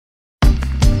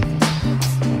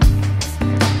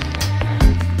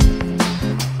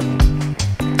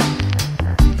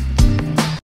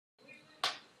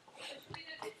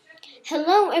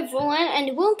everyone,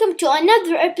 and welcome to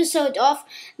another episode of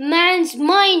Man's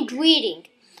Mind Reading.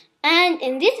 And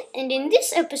in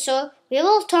this episode, we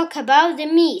will talk about the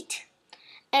meat.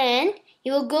 And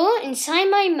you will go inside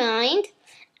my mind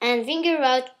and figure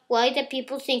out why the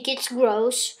people think it's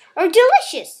gross or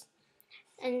delicious.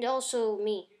 And also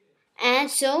me. And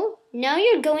so, now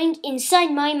you're going inside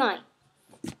my mind.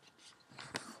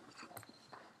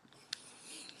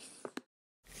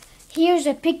 Here's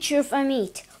a picture of a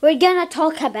meat. We're gonna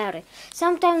talk about it.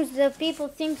 Sometimes the people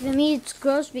think the meat's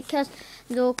gross because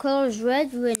the color is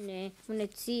red when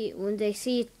they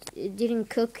see it didn't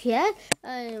cook yet.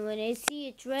 And when they see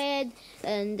it red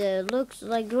and looks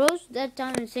like gross, that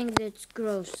time they think that it's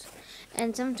gross.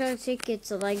 And sometimes think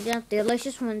it's like not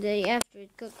delicious when after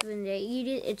it cooked, when they eat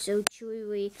it, it's so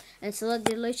chewy and so not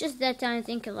delicious. That time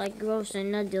think it like gross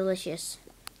and not delicious.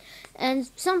 And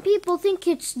some people think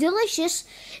it's delicious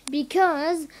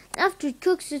because after it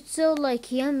cooks it's so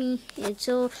like yummy. It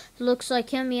so looks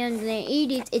like yummy and they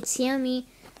eat it, it's yummy.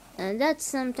 And that's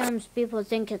sometimes people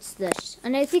think it's this.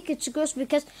 And I think it's gross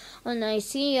because when I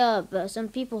see some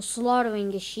people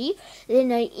slaughtering a sheep,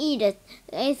 then I eat it.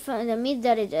 I find the meat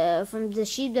that from the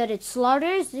sheep that it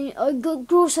slaughters, I go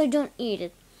gross, I don't eat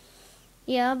it.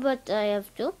 Yeah, but I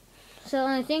have to. So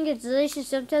I think it's delicious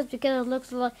sometimes because it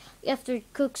looks like after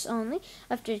it cooks only.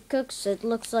 After it cooks, it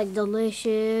looks like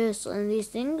delicious and these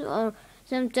things. Or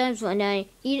sometimes when I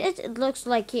eat it, it looks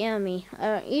like yummy.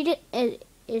 Eat it,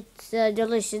 it's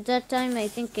delicious. That time I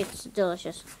think it's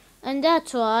delicious. And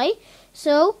that's why.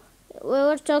 So we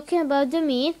were talking about the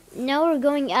meat. Now we're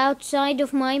going outside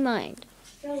of my mind.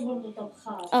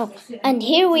 Oh, and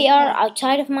here we are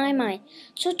outside of my mind.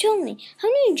 So tell me, how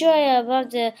do you enjoy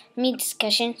about the meat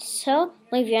discussion? So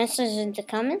leave your answers in the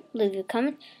comment. Leave your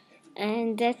comment.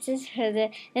 And that's it for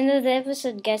the end of the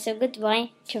episode, guys. So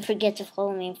goodbye. Don't forget to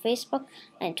follow me on Facebook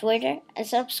and Twitter and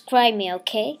subscribe me,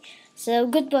 okay? So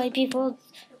goodbye, people.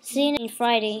 See you on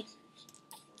Friday.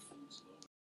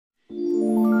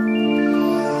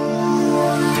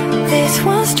 This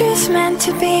was just meant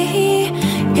to be.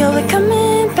 You'll be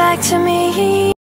coming back to me.